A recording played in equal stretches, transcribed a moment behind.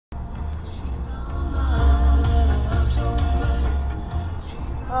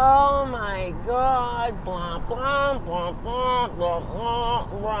Oh my God. Blah, blah, blah, blah, blah, blah,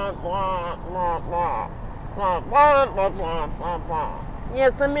 blah, blah, blah, blah. Blah, blah, blah, blah, blah, blah.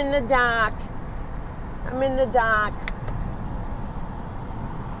 Yes, I'm in the dark. I'm in the dark.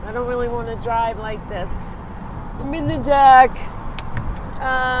 I don't really want to drive like this. I'm in the dark.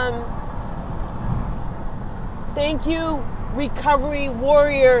 Thank you, recovery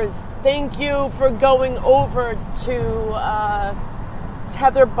warriors. Thank you for going over to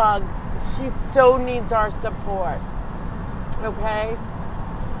Tetherbug. She so needs our support. Okay?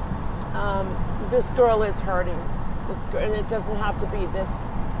 This girl is hurting. This girl, and it doesn't have to be this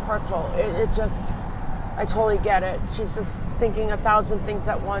hurtful. It just, I totally get it. She's just thinking 1,000 things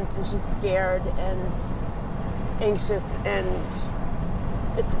at once, and she's scared and anxious, and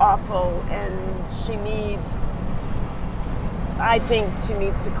it's awful, and she needs, I think she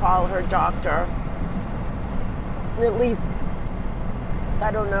needs to call her doctor. And at least,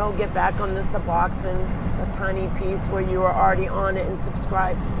 I don't know, get back on the Suboxone. It's a tiny piece where you were already on it and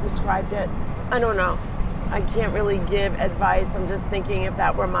prescribed it. I don't know. I can't really give advice. I'm just thinking if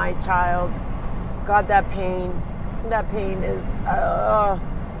that were my child. God, that pain is, I've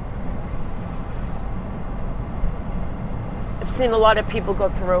seen a lot of people go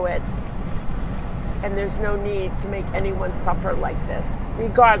through it, and there's no need to make anyone suffer like this,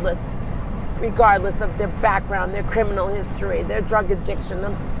 regardless of their background, their criminal history, their drug addiction.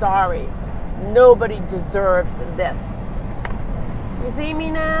 I'm sorry. Nobody deserves this. You see me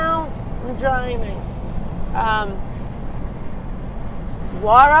now? I'm driving.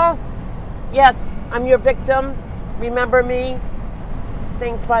 Laura? Yes, I'm your victim. Remember me?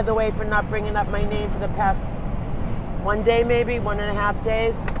 Thanks, by the way, for not bringing up my name for the past 1 day, maybe 1.5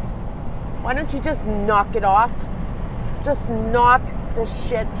 days. Why don't you just knock it off? Just knock the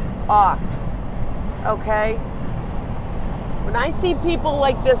shit off. Okay? When I see people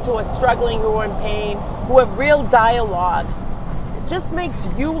like this who are struggling, who are in pain, who have real dialogue, it just makes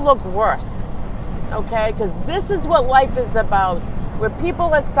you look worse. Okay? Because this is what life is about. Where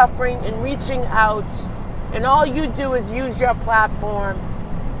people are suffering and reaching out, and all you do is use your platform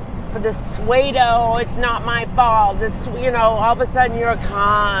for this oh, it's not my fault. This, all of a sudden you're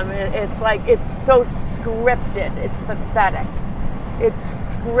calm. It's like, it's so scripted. It's pathetic.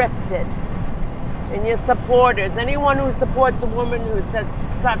 It's scripted. And your supporters, anyone who supports a woman who says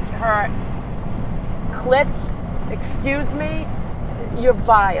suck her clit, excuse me, you're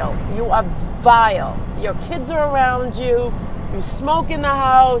vile. You are vile. Your kids are around you. You smoke in the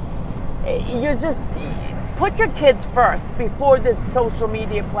house. You just put your kids first before this social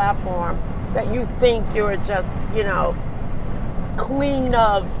media platform that you think you're just, queen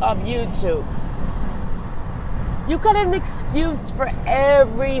of YouTube. You got an excuse for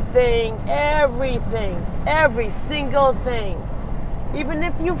everything, every single thing. Even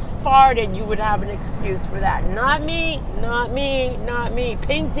if you farted, you would have an excuse for that. Not me, not me, not me.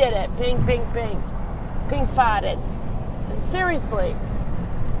 Pink did it. Pink. Pink farted. And seriously,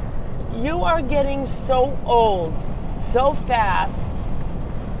 you are getting so old so fast.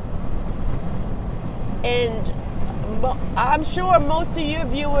 And I'm sure most of your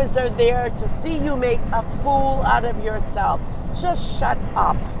viewers are there to see you make a fool out of yourself. Just shut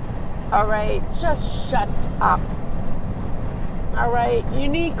up. All right? Just shut up. All right? You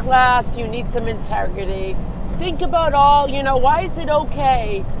need class. You need some integrity. Think about all, why is it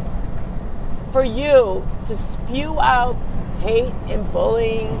okay for you to spew out hate and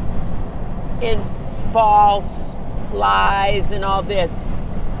bullying and false lies and all this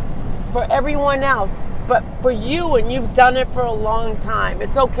for everyone else, but for you, and you've done it for a long time,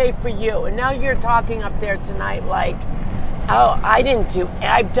 it's okay for you. And now you're talking up there tonight like, oh,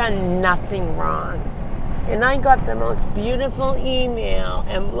 I've done nothing wrong. And I got the most beautiful email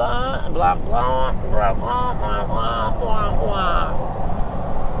and blah, blah, blah, blah, blah, blah, blah, blah, blah.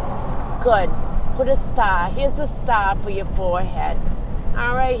 Good. Put a star. Here's a star for your forehead.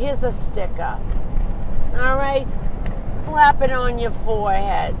 All right, here's a sticker. All right, slap it on your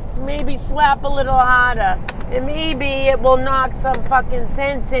forehead. Maybe slap a little harder. And maybe it will knock some fucking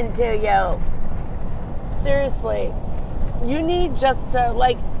sense into you. Seriously. You need just to,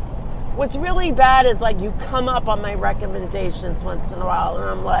 what's really bad is, you come up on my recommendations once in a while, and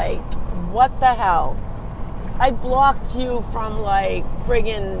I'm like, what the hell? I blocked you from,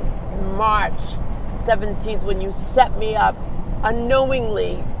 friggin' March 17th when you set me up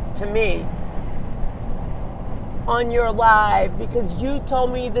unknowingly to me on your live because you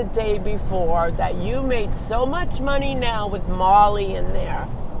told me the day before that you made so much money now with Molly in there,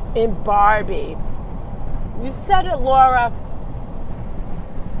 in Barbie. You said it, Laura.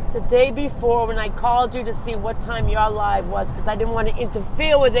 the day before when I called you to see what time your live was, because I didn't want to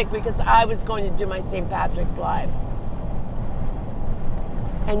interfere with it because I was going to do my St. Patrick's live.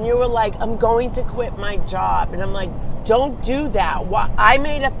 And you were like, I'm going to quit my job. And I'm like, don't do that. I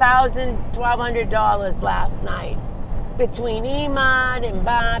made $1,000, $1,200 last night between Iman and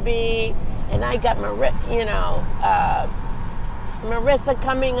Bobby, and I got Marissa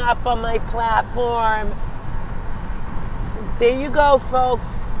coming up on my platform. There you go,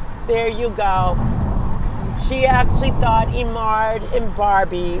 folks. There you go. She actually thought Imard and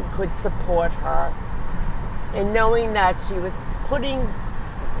Barbie could support her. And knowing that she was putting,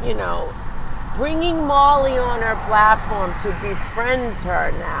 bringing Molly on her platform to befriend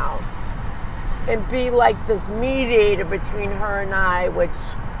her now. And be like this mediator between her and I, which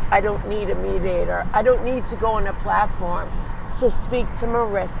I don't need a mediator. I don't need to go on a platform to speak to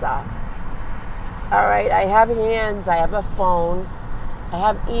Marissa. All right, I have hands, I have a phone, I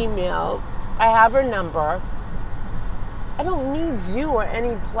have email, I have her number. I don't need you or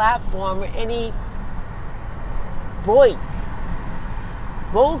any platform or any bull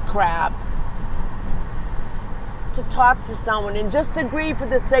crap to talk to someone and just agree for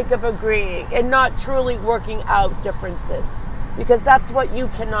the sake of agreeing and not truly working out differences, because that's what you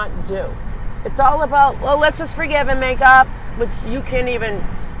cannot do. It's all about, well, let's just forgive and make up, which you can't even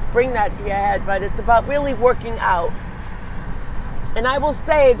bring that to your head, but it's about really working out. And I will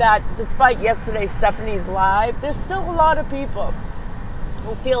say that despite yesterday's Stephanie's live, there's still a lot of people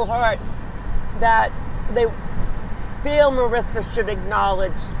who feel hurt that they feel Marissa should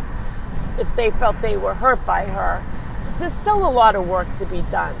acknowledge if they felt they were hurt by her. There's still a lot of work to be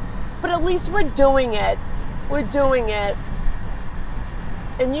done. But at least we're doing it. We're doing it.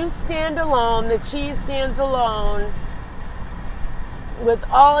 And you stand alone, the cheese stands alone, with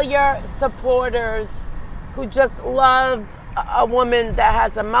all your supporters who just love a woman that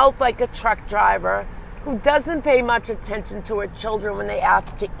has a mouth like a truck driver, who doesn't pay much attention to her children when they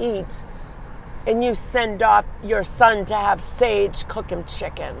ask to eat, and you send off your son to have Sage cook him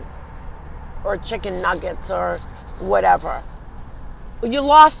chicken or chicken nuggets or whatever. You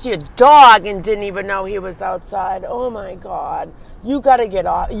lost your dog and didn't even know he was outside. Oh my God. You gotta get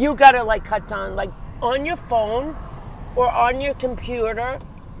off. You gotta cut down, on your phone or on your computer,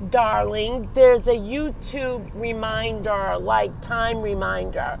 darling, there's a YouTube reminder, time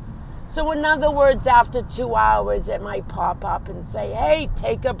reminder. So in other words, after 2 hours, it might pop up and say, hey,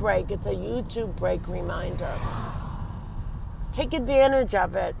 take a break. It's a YouTube break reminder. Take advantage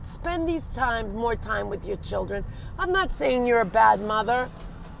of it. Spend more time with your children. I'm not saying you're a bad mother,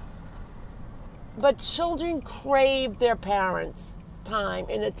 but children crave their parents' time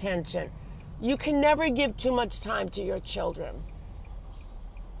and attention. You can never give too much time to your children.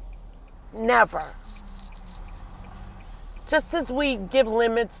 Never. Just as we give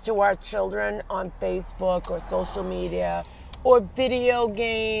limits to our children on Facebook or social media or video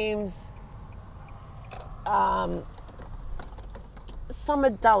games, some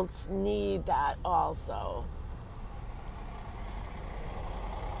adults need that also.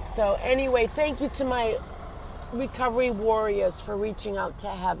 So anyway, thank you to my recovery warriors for reaching out to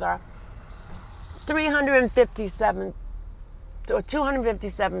Heather. 357 or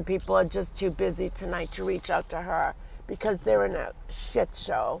 257 people are just too busy tonight to reach out to her because they're in a shit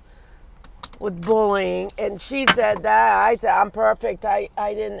show with bullying. And she said that. I said, I'm perfect. I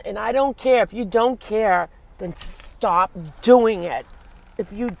didn't. And I don't care. If you don't care, then stop doing it.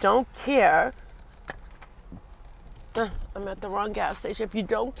 If you don't care, I'm at the wrong gas station. If you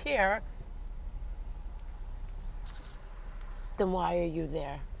don't care, then why are you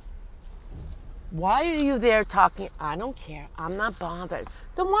there? Why are you there talking? I don't care. I'm not bothered.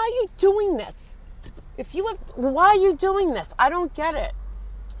 Then why are you doing this? Why are you doing this? I don't get it.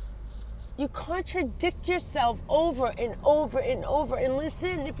 You contradict yourself over and over and over. And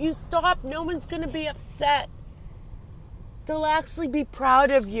listen, if you stop, no one's going to be upset. They'll actually be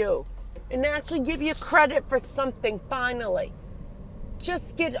proud of you and actually give you credit for something finally.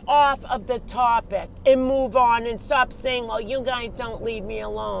 Just get off of the topic and move on and stop saying, well, you guys don't leave me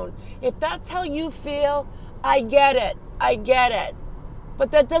alone. If that's how you feel, I get it. I get it.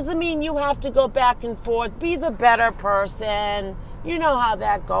 But that doesn't mean you have to go back and forth. Be the better person. You know how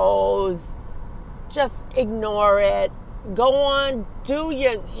that goes. Just ignore it. Go on. Do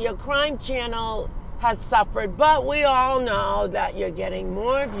your crime channel has suffered. But we all know that you're getting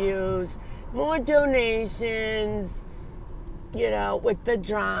more views, more donations, with the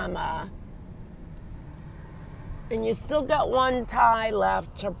drama. And you still got one tie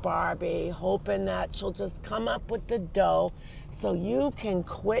left to Barbie, hoping that she'll just come up with the dough so you can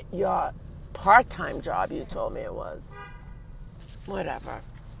quit your part-time job you told me it was. Whatever.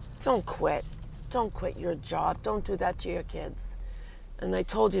 Don't quit. Don't quit your job. Don't do that to your kids. And I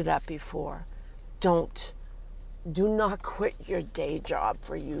told you that before. Don't. Do not quit your day job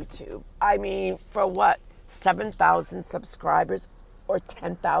for YouTube. I mean, for what? 7,000 subscribers or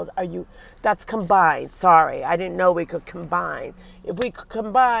 10,000? Are you? That's combined. Sorry, I didn't know we could combine. If we could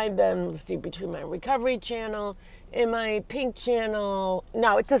combine, then let's see, between my recovery channel and my pink channel.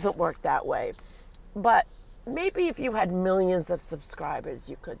 No, it doesn't work that way. But maybe if you had millions of subscribers,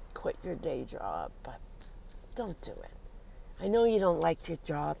 you could quit your day job. But don't do it. I know you don't like your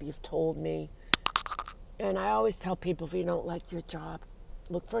job. You've told me. And I always tell people, if you don't like your job,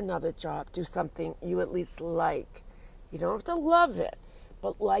 look for another job. Do something you at least like. You don't have to love it,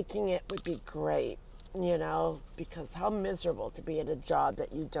 but liking it would be great, you know, because how miserable to be at a job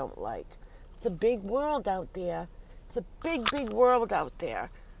that you don't like. It's a big world out there. It's a big, big world out there.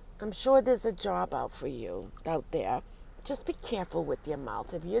 I'm sure there's a job out for you out there. Just be careful with your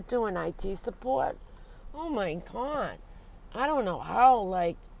mouth. If you're doing IT support, oh my God. I don't know how,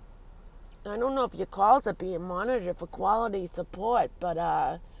 I don't know if your calls are being monitored for quality support, but,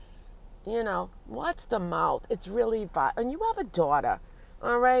 you know, watch the mouth. It's really vital. And you have a daughter,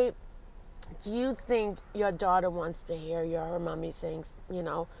 all right? Do you think your daughter wants to hear her mommy saying, you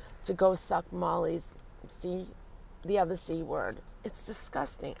know, to go suck Molly's, the other C word? It's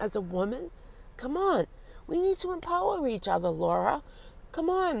disgusting. As a woman, come on. We need to empower each other, Laura. Come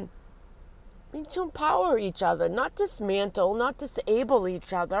on. We need to empower each other, not dismantle, not disable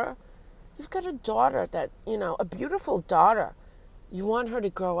each other. You've got a daughter that, you know, a beautiful daughter. You want her to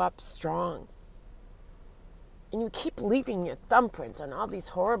grow up strong. And you keep leaving your thumbprint on all these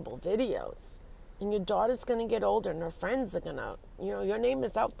horrible videos. And your daughter's going to get older and her friends are going to, you know, your name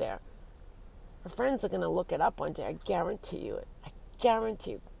is out there. Her friends are going to look it up one day. I guarantee you it. I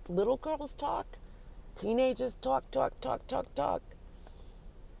guarantee you. Little girls talk. Teenagers talk.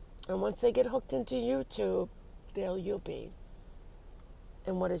 And once they get hooked into YouTube, there you'll be.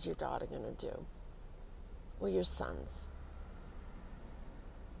 And what is your daughter going to do? Or your sons?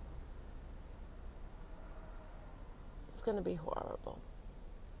 It's going to be horrible.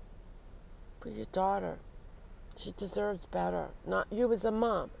 But your daughter, she deserves better. Not you as a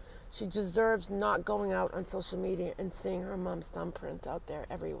mom. She deserves not going out on social media and seeing her mom's thumbprint out there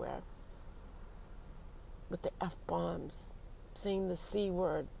everywhere. With the F-bombs. Saying the C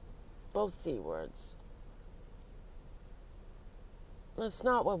word. Both C words. That's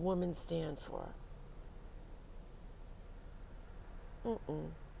not what women stand for.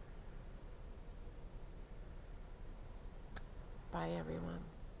 Bye, everyone.